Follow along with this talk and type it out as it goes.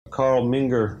Carl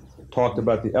Menger talked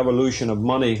about the evolution of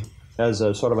money as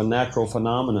a sort of a natural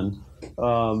phenomenon.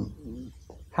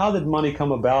 How did money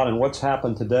come about, and what's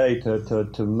happened today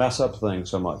to mess up things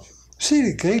so much? See,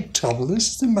 the great trouble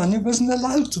is the money wasn't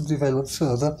allowed to develop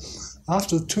further.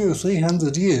 After 200 or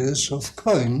 300 years of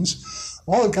coins,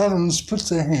 all governments put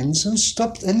their hands and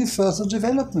stopped any further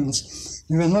developments.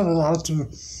 We were not allowed to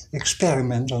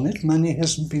experiment on it. Money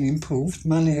hasn't been improved.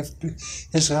 Money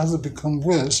has rather become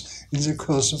worse in the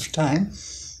course of time,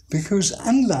 because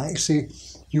unlike,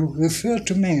 you refer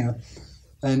to Menger,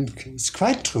 and it's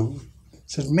quite true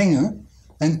that Menger,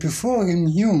 and before him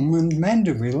Hume and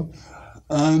Mandeville,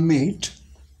 made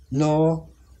law,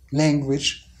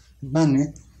 language, money,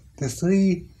 the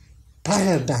three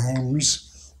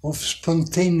paradigms of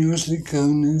spontaneously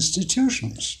grown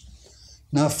institutions.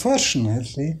 Now,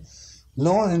 fortunately,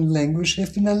 law and language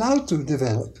have been allowed to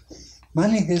develop.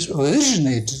 Money has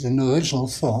originated in the original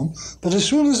form, but as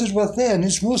soon as it was there in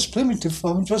its most primitive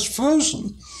form, it was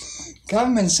frozen.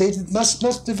 Government said it must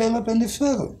not develop any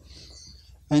further.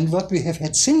 And what we have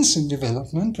had since in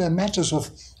development were matters of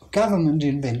government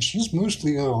inventions,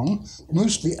 mostly wrong,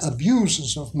 mostly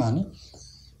abuses of money.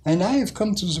 And I have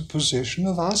come to the position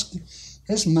of asking,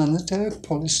 has monetary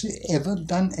policy ever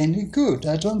done any good?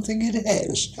 I don't think it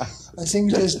has. I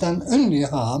think it has done only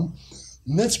harm.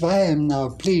 And that's why I am now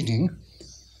pleading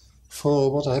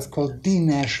for what I've called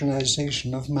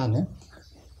denationalization of money.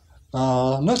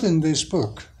 Not in this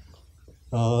book.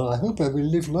 I hope I will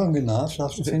live long enough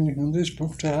after finishing this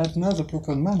book to write another book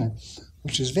on money,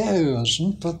 which is very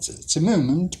urgent, but at the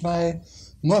moment my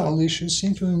moral issues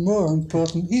seem to be more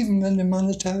important even than the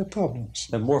monetary problems.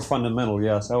 And more fundamental,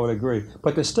 yes, I would agree.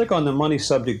 But to stick on the money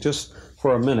subject just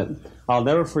for a minute, I'll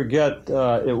never forget,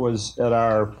 it was at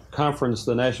our conference,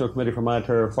 the National Committee for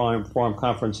Monetary Reform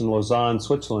Conference in Lausanne,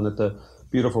 Switzerland, at the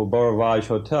beautiful Beau Rivage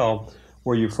Hotel,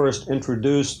 where you first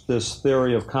introduced this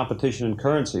theory of competition in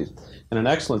currencies. In an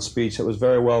excellent speech that was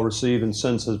very well received and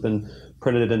since has been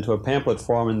printed into a pamphlet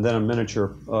form and then a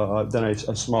miniature, then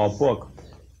a small book.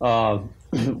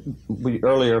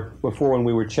 Earlier, before when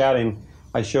we were chatting,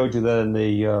 I showed you that in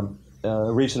the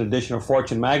recent edition of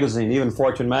Fortune magazine, even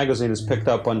Fortune magazine has picked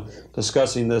up on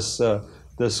discussing this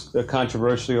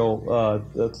controversial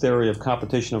theory of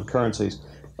competition of currencies.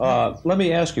 Let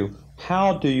me ask you,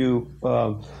 how do you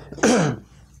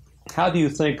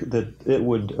think that it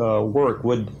would work?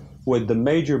 Would the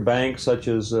major banks such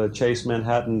as Chase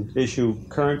Manhattan issue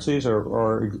currencies,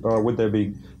 or would there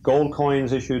be gold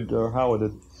coins issued, or how would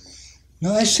it?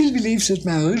 No, I still believe that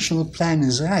my original plan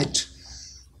is right,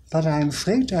 but I'm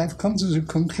afraid I've come to the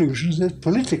conclusion that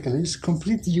politically it's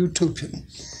completely utopian.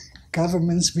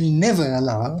 Governments will never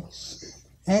allow,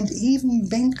 and even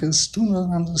bankers do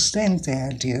not understand the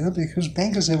idea, because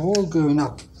bankers have all grown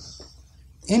up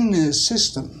in a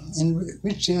system in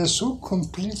which they are so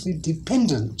completely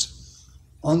dependent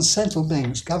on central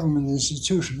banks, government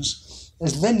institutions,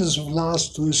 as lenders of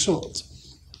last resort,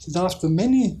 that after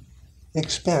many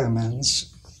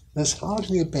experiments, there's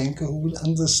hardly a banker who will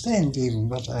understand even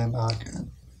what I'm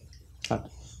arguing.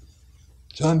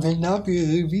 So I will now be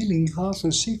revealing half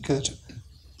a secret.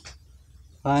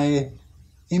 I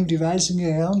am devising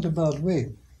a roundabout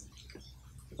way.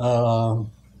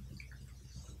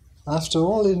 After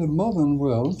all, in the modern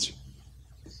world,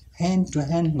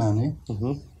 hand-to-hand money,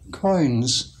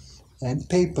 coins and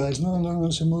paper is no longer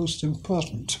the most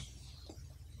important.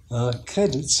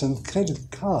 Credits and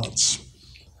credit cards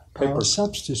are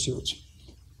substitutes.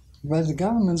 While the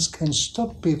governments can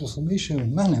stop people from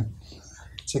issuing money,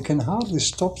 they can hardly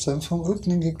stop them from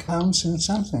opening accounts in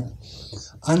something,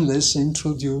 unless they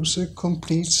introduce a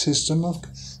complete system of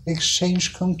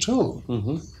exchange control.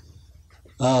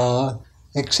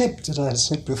 Except, as I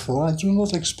said before, I do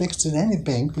not expect that any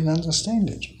bank will understand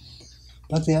it.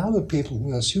 But there are other people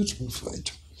who are suitable for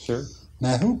it. Sure.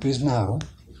 My hope is now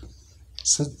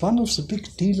that one of the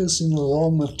big dealers in raw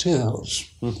materials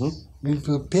will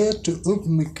prepare to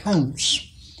open accounts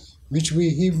which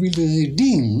he will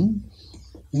redeem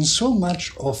in so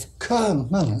much of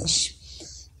current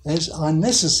monies as are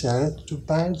necessary to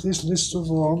buy this list of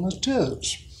raw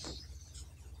materials.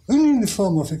 Only in the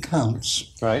form of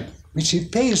accounts, right, which he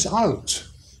pays out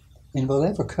in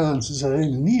whatever currencies are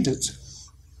really needed,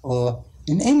 or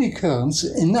in any currency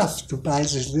enough to buy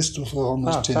this list of raw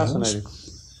materials,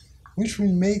 which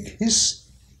will make his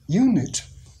unit,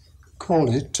 call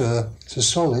it the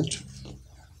solid,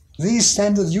 the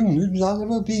standard unit without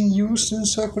ever being used in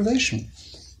circulation.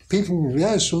 People will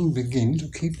very soon begin to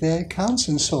keep their accounts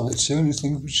in solids, the only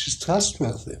thing which is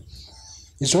trustworthy.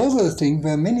 It's also a thing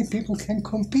where many people can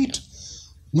compete.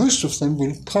 most of them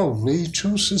will probably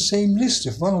choose the same list.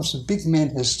 If one of the big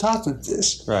men has started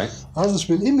this, right, others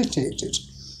will imitate it.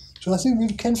 So I think we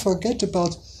can forget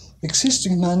about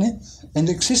existing money and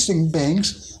existing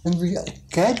banks, and we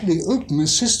gradually open a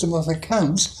system of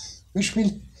accounts which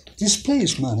will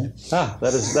displace money.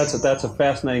 That's a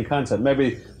fascinating concept.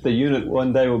 Maybe the unit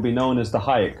one day will be known as the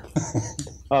Hayek.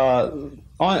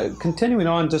 Continuing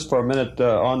on just for a minute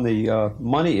on the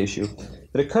money issue,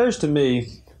 it occurs to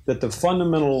me that the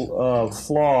fundamental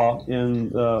flaw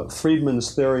in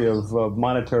Friedman's theory of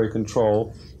monetary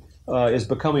control is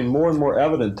becoming more and more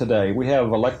evident today. We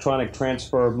have electronic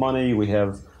transfer of money, we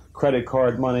have credit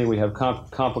card money, we have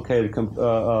complicated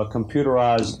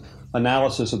computerized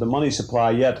analysis of the money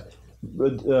supply, yet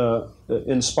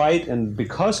in spite and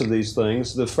because of these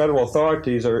things, the federal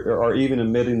authorities are even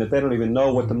admitting that they don't even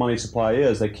know what the money supply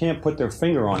is. They can't put their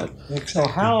finger on it. Exactly.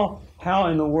 So how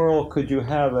in the world could you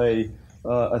have a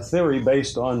theory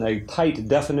based on a tight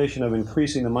definition of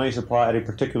increasing the money supply at a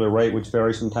particular rate, which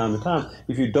varies from time to time,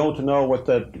 if you don't know what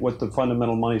the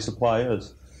fundamental money supply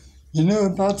is? You know,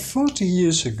 about 40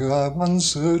 years ago, I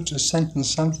once wrote a sentence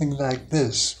something like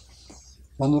this.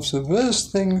 One of the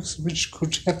worst things which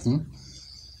could happen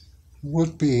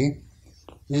would be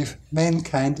if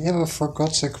mankind ever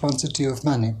forgot the quantity of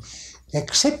money,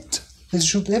 except they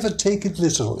should ever take it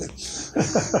literally.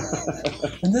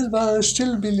 And that's what I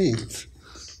still believe.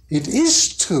 It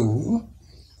is true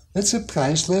that the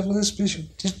price level is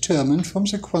determined from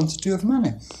the quantity of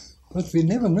money. But we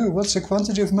never know what the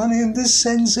quantity of money in this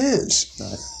sense is.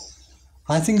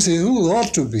 Right. I think the rule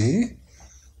ought to be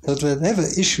that whatever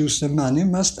issues the money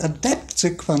must adapt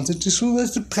the quantity so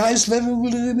that the price level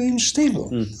will remain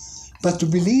stable. But to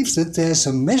believe that there's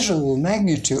a measurable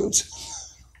magnitude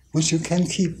which you can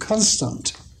keep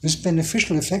constant with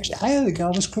beneficial effects, I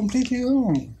regard as completely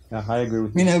wrong. Yeah, I agree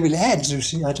with you. I mean, I will add, you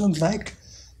see, I don't like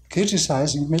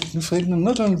criticizing Milton Friedman,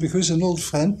 not only because he's an old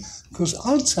friend, because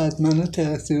outside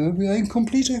monetary theory we are in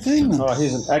complete agreement. Oh,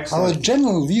 he's an excellent... Our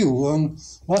general view on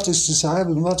what is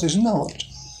desirable and what is not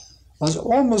was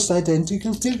almost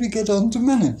identical till we get on to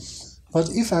money. But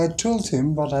if I told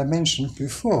him what I mentioned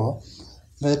before,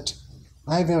 that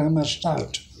I very much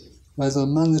doubt whether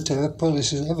monetary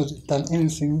policy has ever done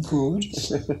anything good,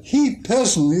 he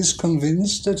personally is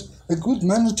convinced that a good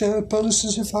monetary policy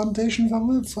is a foundation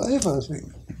for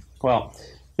everything. Well,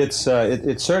 it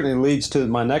certainly leads to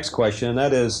my next question, and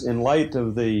that is, in light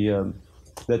of the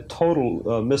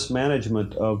total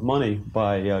mismanagement of money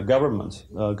by governments,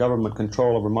 government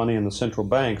control over money in the central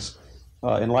banks,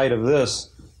 in light of this,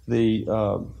 the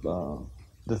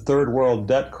third world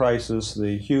debt crisis,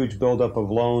 the huge buildup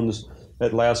of loans.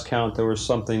 At last count, there was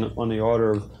something on the order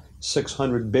of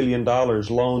 $600 billion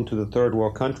loaned to the third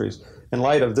world countries. In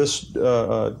light of this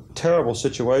terrible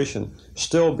situation,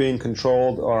 still being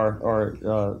controlled, or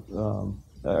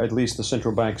at least the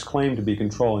central banks claim to be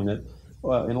controlling it,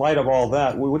 in light of all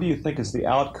that, what do you think is the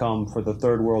outcome for the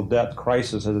third world debt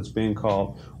crisis, as it's being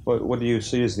called? What do you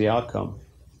see as the outcome?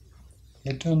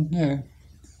 I don't know.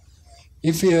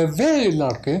 If we are very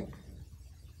lucky,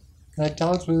 I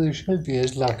doubt whether we shall be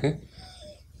as lucky,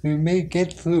 we may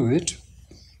get through it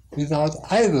without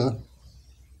either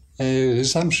a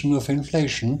resumption of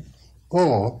inflation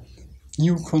or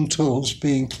new controls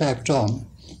being clapped on.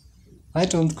 I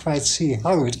don't quite see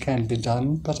how it can be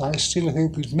done, but I still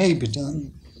hope it may be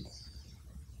done.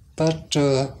 But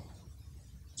the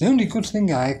only good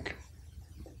thing I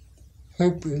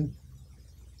hope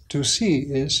to see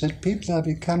is that people are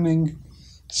becoming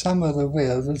somewhat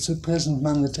aware that the present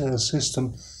monetary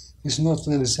system is not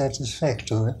really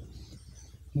satisfactory,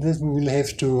 that we will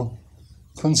have to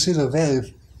consider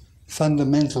very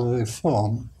fundamental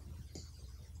reform.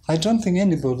 I don't think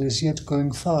anybody is yet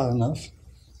going far enough.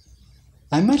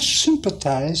 I much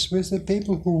sympathize with the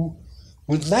people who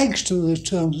would like to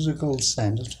return to the gold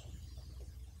standard.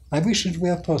 I wish it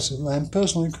were possible. I'm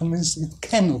personally convinced it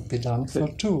cannot be done for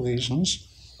two reasons.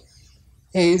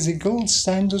 A, the gold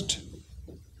standard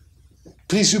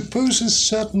presupposes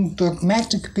certain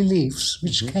dogmatic beliefs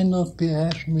which cannot be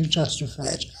rationally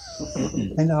justified.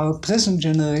 And our present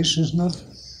generation is not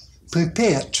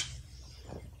prepared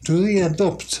to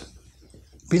readopt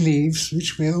beliefs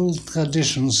which were old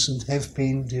traditions and have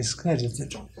been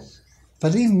discredited.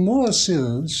 But even more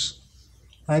serious,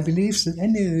 I believe that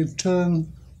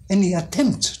any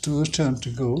attempt to return to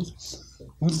gold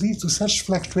would lead to such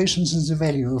fluctuations in the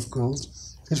value of gold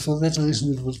that for that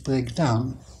reason it would break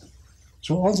down.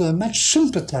 So although I much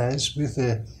sympathize with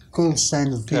the gold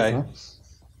standard people,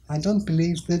 I don't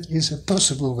believe that is a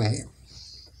possible way.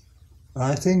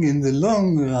 I think in the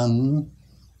long run,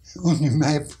 only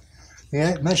my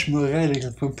much more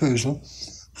radical proposal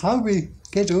How we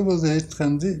get over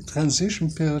the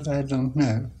transition period, I don't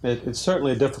know. It's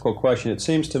certainly a difficult question. It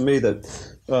seems to me that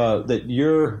that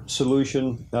your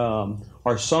solution,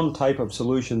 or some type of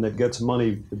solution that gets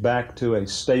money back to a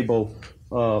stable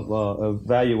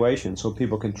valuation, so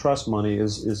people can trust money,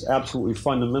 is absolutely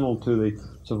fundamental to the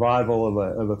survival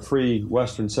of a free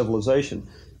Western civilization.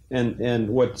 And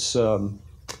what's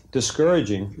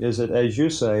discouraging is that, as you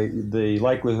say, the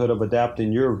likelihood of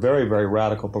adapting your very, very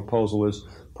radical proposal is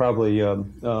probably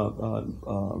only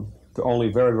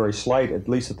very, very slight, at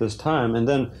least at this time. And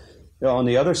then on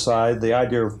the other side, the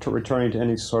idea of returning to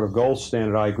any sort of gold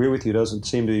standard, I agree with you, doesn't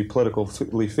seem to be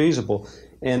politically feasible.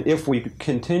 And if we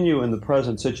continue in the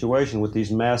present situation with these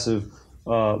massive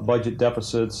budget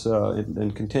deficits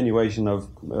and continuation of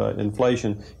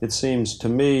inflation, it seems to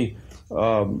me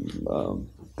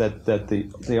that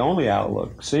the only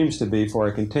outlook seems to be for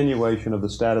a continuation of the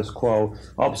status quo,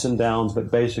 ups and downs, but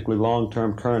basically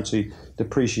long-term currency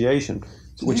depreciation.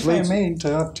 Which if I may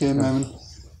interrupt you a moment,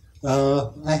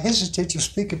 I hesitate to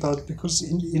speak about it because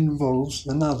it involves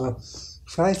another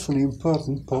frightfully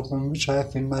important problem which I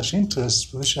have been much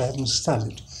interested in, which I haven't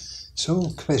studied. So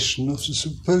the question of the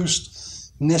supposed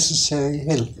necessary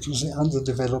help to the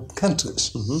underdeveloped countries.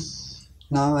 Mm-hmm.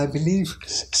 Now, I believe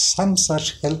some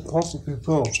such help ought to be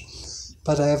brought,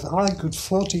 but I have argued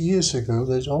 40 years ago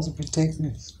that it ought to be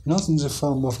taken not in the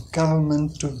form of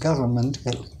government-to-government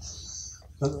help,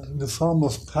 but in the form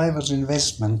of private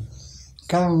investment.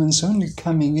 Governments only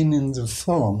coming in the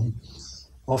form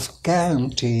of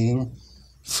guaranteeing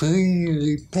free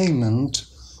repayment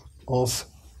of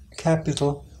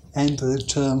capital and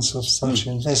returns of such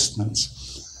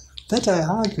investments. That I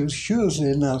argued curiously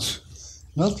enough,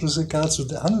 not with regard to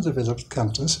the undeveloped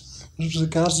countries, but with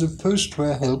regard to the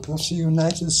post-war help of the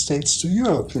United States to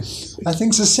Europe. I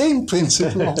think the same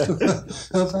principle ought to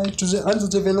apply to the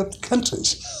underdeveloped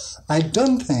countries. I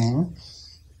don't think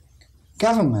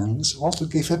governments ought to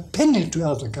give a penny to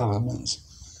other governments.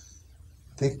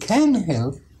 They can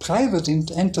help private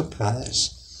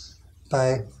enterprise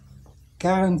by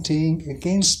guaranteeing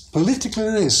against political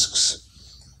risks,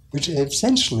 which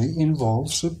essentially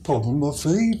involves the problem of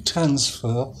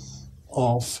retransfer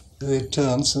of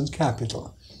returns and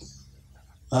capital.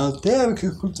 There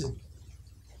you could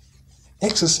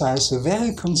exercise a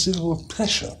very considerable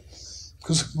pressure,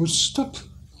 because it would stop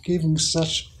giving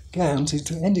such guarantee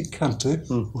to any country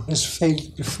who has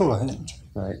failed beforehand.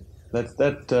 Right.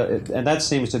 And that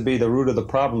seems to be the root of the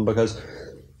problem, because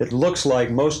it looks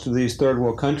like most of these third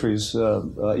world countries,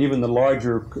 even the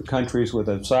larger countries with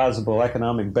a sizable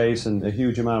economic base and a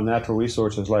huge amount of natural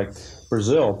resources like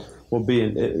Brazil, will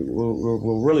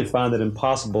really find it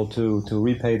impossible to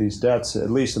repay these debts, at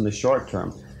least in the short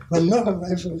term. Well,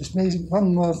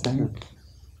 one more thing.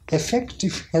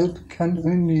 Effective help can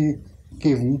only be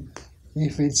given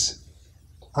if it's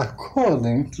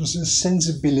according to the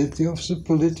sensibility of the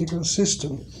political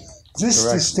system. This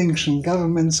Correct. Distinction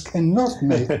governments cannot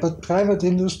make, but private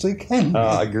industry can.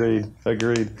 Agreed.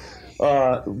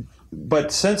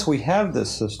 But since we have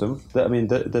this system,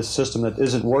 this system that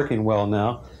isn't working well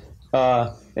now,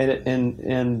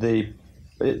 it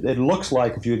looks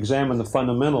like, if you examine the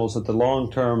fundamentals, that the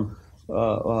long-term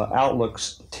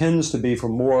outlooks tends to be for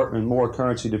more and more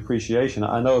currency depreciation.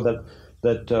 I know that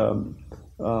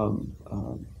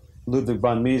Ludwig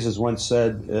von Mises once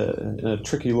said in a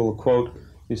tricky little quote,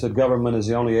 he said, "Government is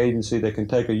the only agency that can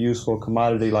take a useful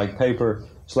commodity like paper,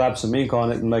 slap some ink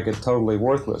on it, and make it totally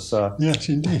worthless." Yes,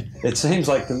 indeed. It seems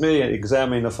like to me,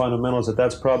 examining the fundamentals,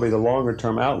 that's probably the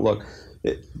longer-term outlook.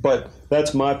 But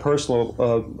that's my personal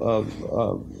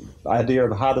idea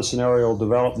of how the scenario will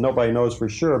develop. Nobody knows for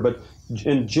sure. But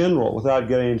in general, without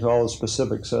getting into all the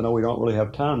specifics, I know we don't really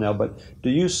have time now, but do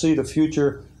you see the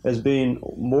future as being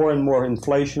more and more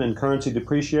inflation and currency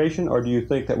depreciation, or do you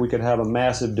think that we could have a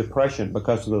massive depression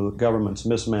because of the government's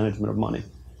mismanagement of money?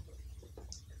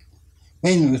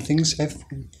 Many things have,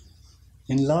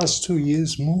 in the last 2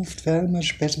 years, moved very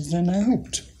much better than I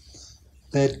hoped.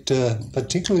 That,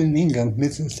 particularly in England,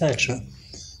 Mrs. Thatcher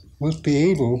would be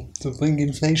able to bring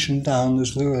inflation down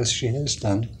as low as she has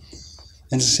done.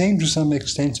 And the same to some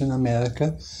extent in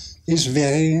America is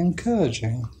very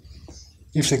encouraging.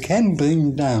 If they can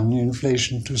bring down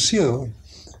inflation to zero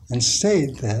and stay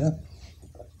there,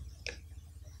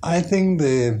 I think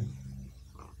the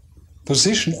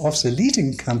position of the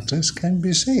leading countries can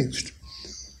be saved.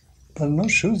 But I'm not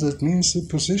sure that means the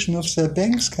position of their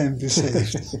banks can be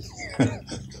saved.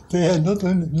 They are no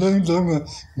longer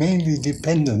mainly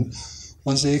dependent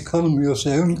on the economy of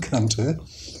their own country.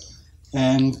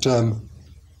 And,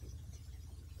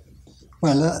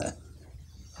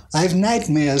 I have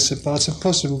nightmares about a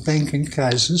possible banking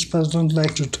crisis, but I don't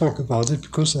like to talk about it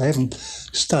because I haven't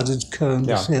studied current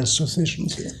affairs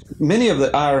sufficiently. Many of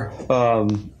our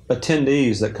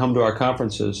attendees that come to our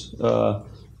conferences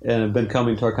and have been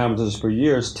coming to our conferences for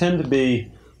years tend to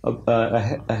be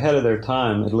ahead of their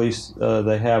time, at least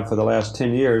they have for the last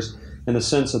 10 years, in the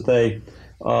sense that they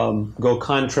go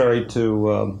contrary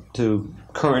to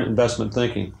current investment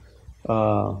thinking.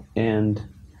 And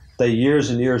they years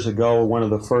and years ago were one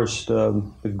of the first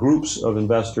groups of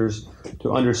investors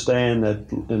to understand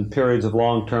that in periods of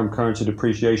long-term currency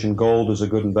depreciation, gold is a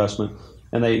good investment.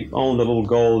 And they owned a little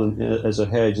gold as a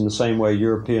hedge in the same way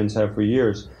Europeans have for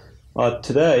years.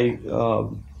 Today,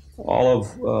 all of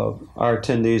our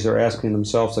attendees are asking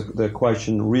themselves the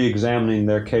question, re-examining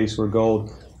their case for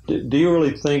gold. Do you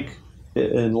really think,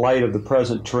 in light of the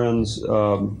present trends,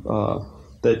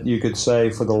 that you could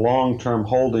say for the long-term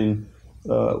holding,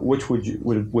 which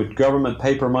would government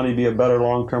paper money be a better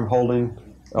long-term holding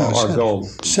or gold?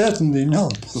 Certainly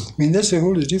not. I mean, that's a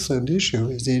wholly different issue.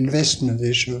 It's the investment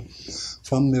issue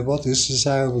from the what is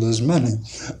desirable as money.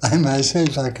 I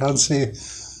myself, I can't say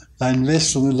I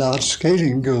invest on a large scale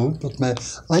in gold, but my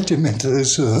ultimate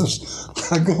reserves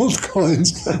are gold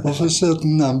coins of a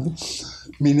certain number.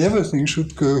 I mean, everything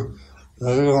should go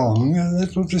wrong,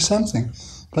 that would be something.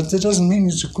 But that doesn't mean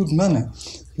it's a good money,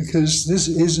 because this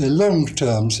is a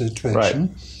long-term situation. Right.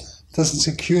 Doesn't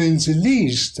secure in the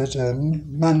least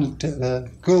that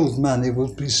gold money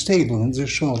would be stable in the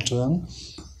short term.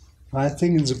 I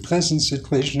think in the present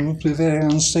situation it would be very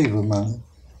unstable money.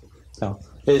 No.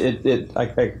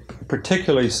 I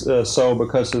particularly so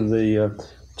because of the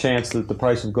chance that the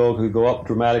price of gold could go up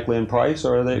dramatically in price,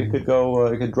 or that it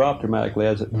could drop dramatically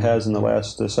as it has in the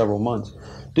last several months.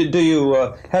 Do you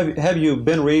have you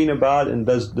been reading about, and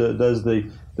does the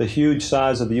huge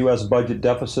size of the U.S. budget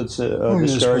deficits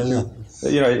discourage you?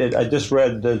 You know, I just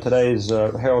read today's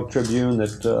Herald Tribune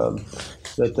that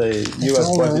the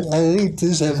U.S. budget. I read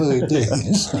this every day.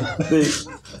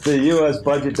 The U.S.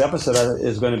 budget deficit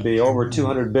is going to be over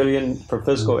 $200 billion for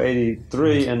fiscal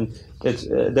 '83, and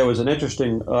there was an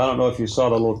interesting. I don't know if you saw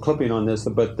the little clipping on this,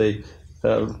 but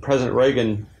President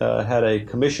Reagan had a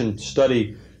commission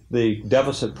study the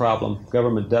deficit problem,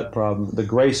 government debt problem, the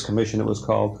Grace Commission it was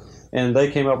called, and they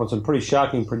came up with some pretty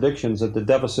shocking predictions that the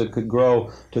deficit could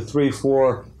grow to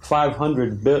 $300,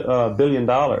 $400, $500 billion,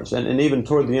 and even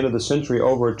toward the end of the century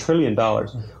over $1 trillion.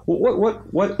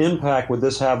 What impact would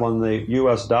this have on the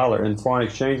U.S. dollar in foreign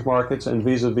exchange markets and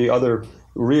vis-a-vis other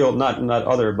real, not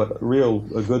other, but real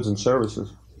goods and services?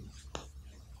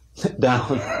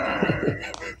 Down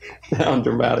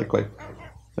dramatically.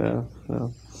 Yeah.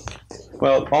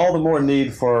 Well, all the more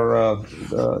need for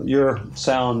your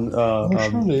sound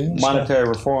monetary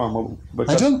reform.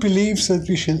 I don't believe that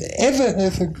we shall ever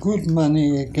have a good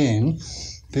money again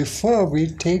before we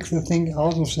take the thing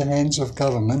out of the hands of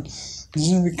government.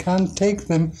 We can't take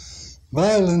them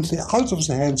violently out of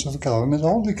the hands of government.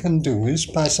 All we can do is,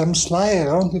 by some sly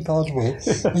roundabout way,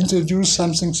 introduce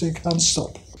something they can't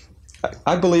stop.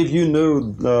 I believe you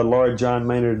knew Lord John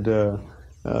Maynard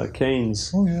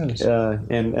Keynes,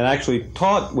 and actually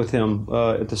taught with him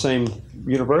at the same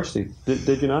university.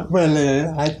 Did you not?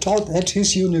 Well, I taught at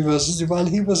his university while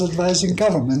he was advising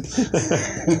government.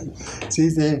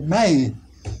 See, my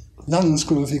London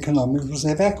School of Economics was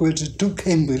evacuated to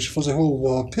Cambridge for the whole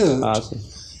war period.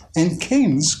 And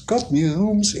Keynes got me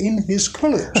rooms in his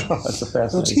college. That's a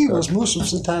fascinating But he was most of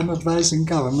the time advising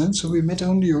government, so we met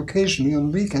only occasionally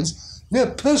on weekends. We are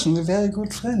personally very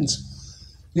good friends.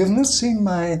 You have not seen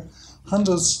my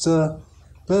 100th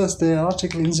birthday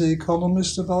article in The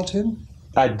Economist about him?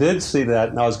 I did see that,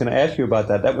 and I was going to ask you about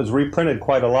that. That was reprinted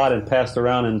quite a lot and passed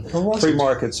around in free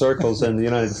market circles in the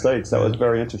United States. That was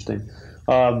very interesting.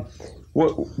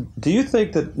 Do you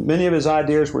think that many of his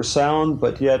ideas were sound,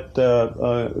 but yet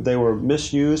they were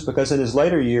misused? Because in his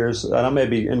later years, and I may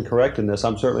be incorrect in this,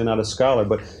 I'm certainly not a scholar,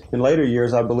 but in later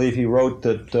years I believe he wrote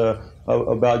that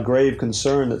about grave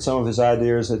concern that some of his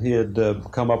ideas that he had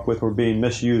come up with were being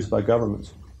misused by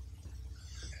governments.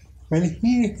 Well,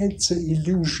 he had the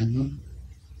illusion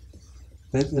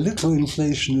that a little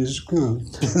inflation is good,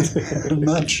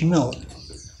 much not.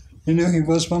 You know, he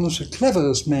was one of the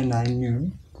cleverest men I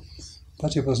knew,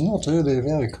 but he was not really a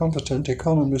very competent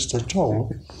economist at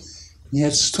all. He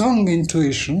had strong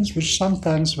intuitions, which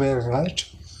sometimes were right,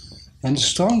 and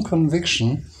strong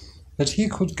conviction that he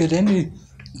could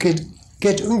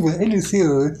get over any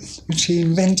theory which he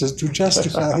invented to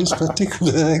justify his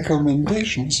particular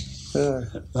recommendations.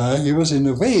 He was in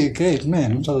a way a great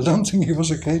man, but I don't think he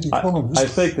was a great economist. I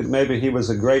think that maybe he was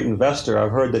a great investor.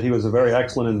 I've heard that he was a very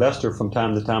excellent investor from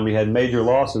time to time. He had major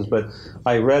losses, but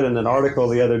I read in an article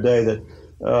the other day that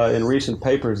in recent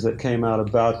papers that came out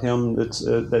about him,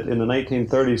 that in the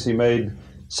 1930s he made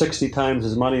 60 times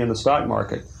his money in the stock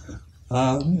market.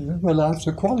 Well, I have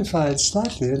to qualify it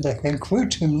slightly, and I can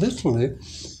quote him literally.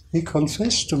 He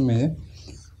confessed to me,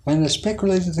 when I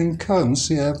speculated in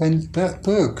currency, I went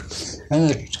broke. When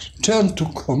I turned to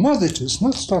commodities,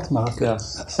 not stock market, Yeah.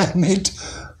 I made,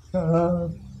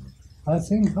 I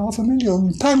think,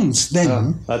 £500,000 then.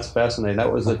 Yeah, that's fascinating.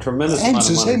 That was a tremendous And amount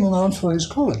the of money. same amount for his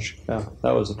college. Yeah,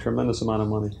 that was a tremendous amount of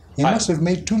money. He must have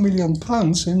made £2 million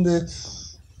in the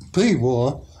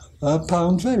pre-war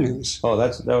pound values. Oh,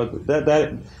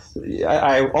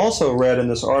 I also read in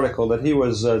this article that he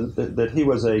was a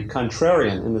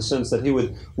contrarian in the sense that he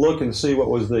would look and see what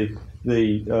was the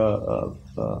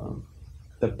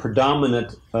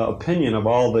predominant opinion of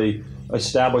all the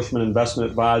establishment investment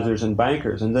advisors and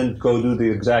bankers, and then go do the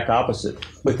exact opposite.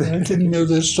 I didn't know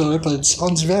this story, but it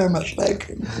sounds very much like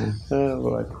him. Oh,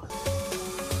 boy.